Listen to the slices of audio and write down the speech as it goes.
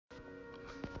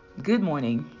Good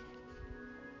morning.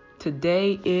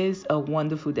 Today is a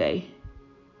wonderful day.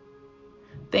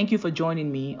 Thank you for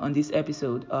joining me on this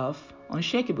episode of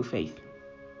Unshakable Faith.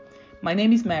 My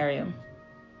name is Mariam,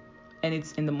 and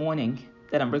it's in the morning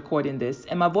that I'm recording this.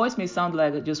 And my voice may sound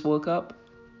like I just woke up,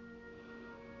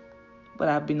 but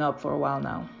I've been up for a while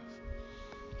now.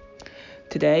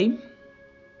 Today,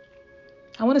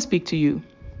 I want to speak to you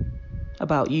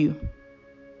about you.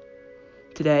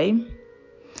 Today,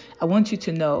 I want you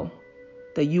to know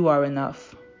that you are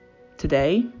enough.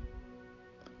 Today,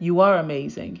 you are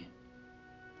amazing.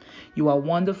 You are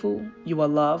wonderful. You are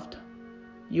loved.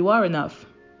 You are enough.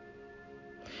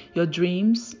 Your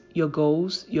dreams, your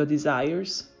goals, your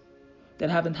desires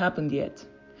that haven't happened yet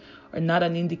are not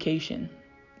an indication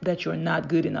that you're not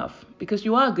good enough, because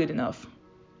you are good enough.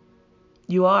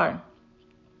 You are.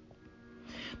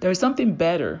 There is something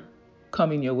better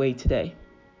coming your way today.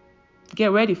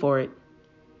 Get ready for it.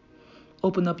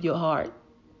 Open up your heart.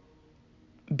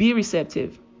 Be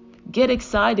receptive. Get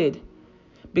excited,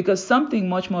 because something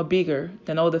much more bigger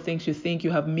than all the things you think you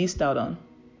have missed out on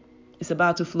is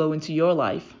about to flow into your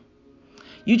life.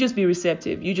 You just be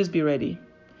receptive. You just be ready,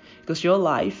 because your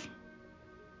life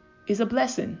is a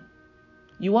blessing.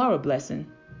 You are a blessing.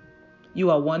 You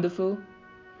are wonderful.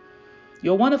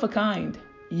 You're one of a kind.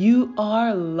 You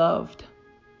are loved.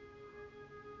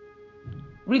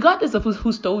 Regardless of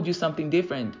who's told you something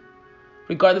different,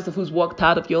 regardless of who's walked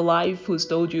out of your life, who's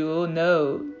told you, oh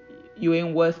no, you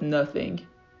ain't worth nothing.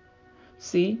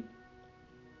 See?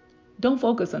 Don't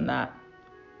focus on that.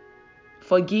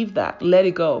 Forgive that. Let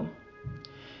it go.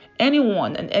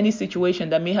 Anyone and any situation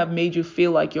that may have made you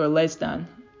feel like you're less than,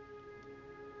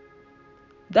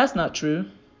 that's not true.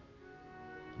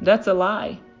 That's a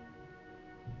lie.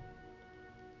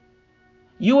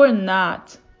 You are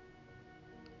not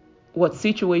what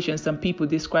situations some people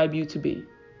describe you to be.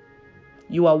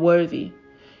 You are worthy.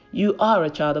 You are a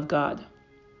child of God.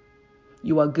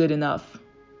 You are good enough.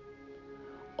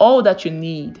 All that you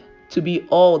need to be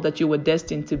all that you were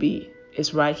destined to be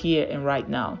is right here and right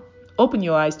now. Open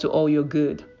your eyes to all your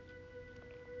good.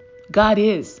 God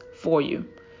is for you.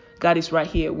 God is right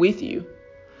here with you.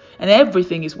 And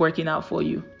everything is working out for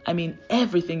you.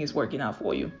 Everything is working out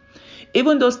for you.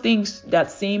 Even those things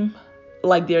that seem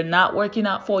like they're not working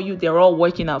out for you, they're all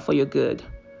working out for your good.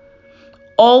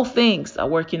 All things are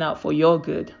working out for your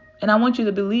good. And I want you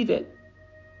to believe it.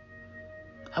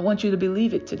 I want you to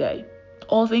believe it today.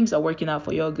 All things are working out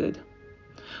for your good.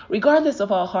 Regardless of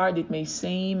how hard it may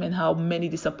seem and how many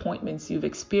disappointments you've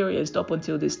experienced up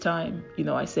until this time,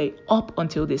 I say up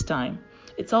until this time,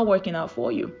 it's all working out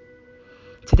for you.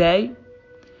 Today,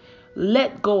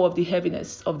 let go of the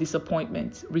heaviness of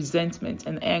disappointment, resentment,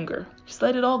 and anger. Just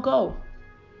let it all go.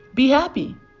 Be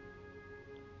happy.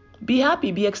 Be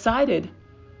happy. Be excited.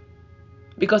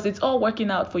 Because it's all working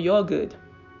out for your good.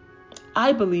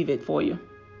 I believe it for you.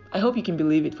 I hope you can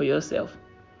believe it for yourself.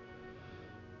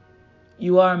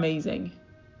 You are amazing.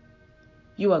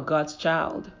 You are God's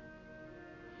child.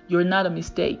 You're not a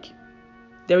mistake.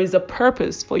 There is a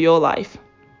purpose for your life.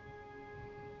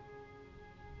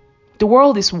 The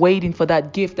world is waiting for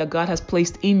that gift that God has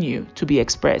placed in you to be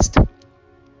expressed.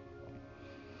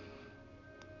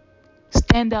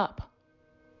 Stand up.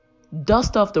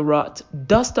 Dust off the rot.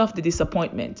 Dust off the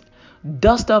disappointment.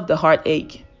 Dust off the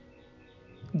heartache.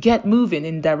 Get moving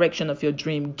in the direction of your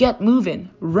dream. Get moving.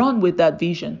 Run with that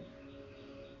vision.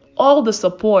 All the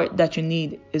support that you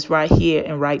need is right here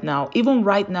and right now. Even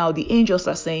right now, the angels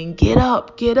are saying, get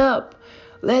up, get up.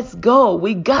 Let's go.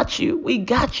 We got you. We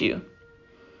got you.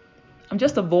 I'm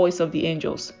just a voice of the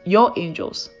angels, your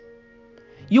angels.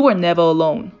 You are never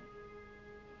alone.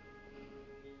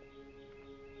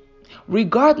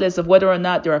 Regardless of whether or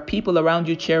not there are people around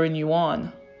you cheering you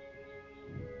on,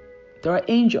 there are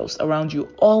angels around you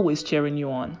always cheering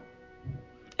you on.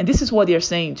 And this is what they're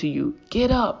saying to you.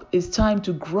 Get up. It's time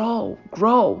to grow.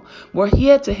 Grow. We're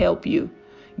here to help you.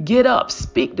 Get up.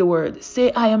 Speak the word.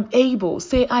 Say, I am able.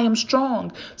 Say, I am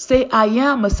strong. Say, I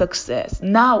am a success.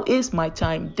 Now is my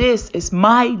time. This is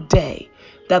my day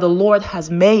that the Lord has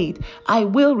made. I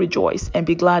will rejoice and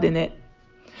be glad in it.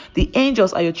 The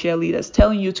angels are your cheerleaders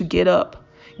telling you to get up.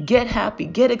 Get happy.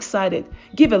 Get excited.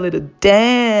 Give a little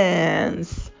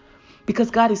dance.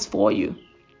 Because God is for you.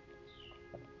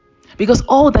 Because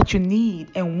all that you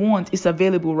need and want is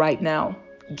available right now.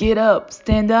 Get up.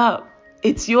 Stand up.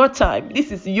 It's your time.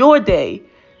 This is your day.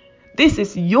 This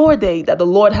is your day that the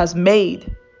Lord has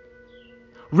made.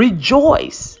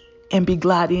 Rejoice and be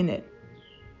glad in it.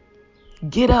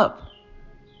 Get up.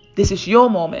 This is your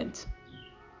moment.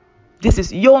 This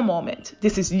is your moment.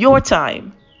 This is your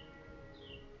time.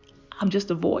 I'm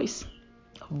just a voice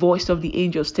voice of the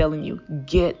angels telling you,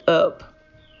 get up.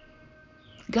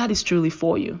 God is truly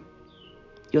for you.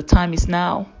 Your time is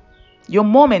now. Your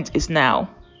moment is now.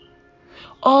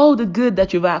 All the good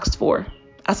that you've asked for,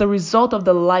 as a result of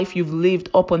the life you've lived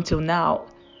up until now,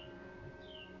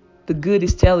 the good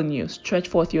is telling you, stretch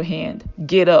forth your hand,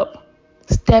 get up,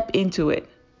 step into it.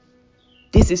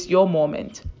 This is your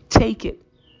moment. Take it,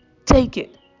 take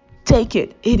it, take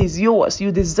it. It is yours.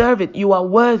 You deserve it. You are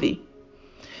worthy.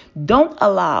 Don't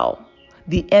allow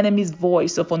the enemy's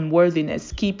voice of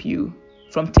unworthiness keep you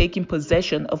from taking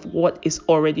possession of what is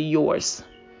already yours.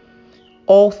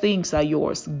 All things are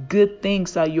yours. Good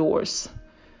things are yours.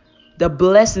 The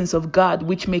blessings of God,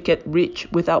 which make it rich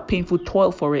without painful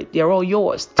toil for it, they're all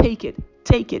yours. Take it,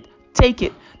 take it, take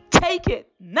it, take it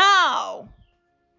now.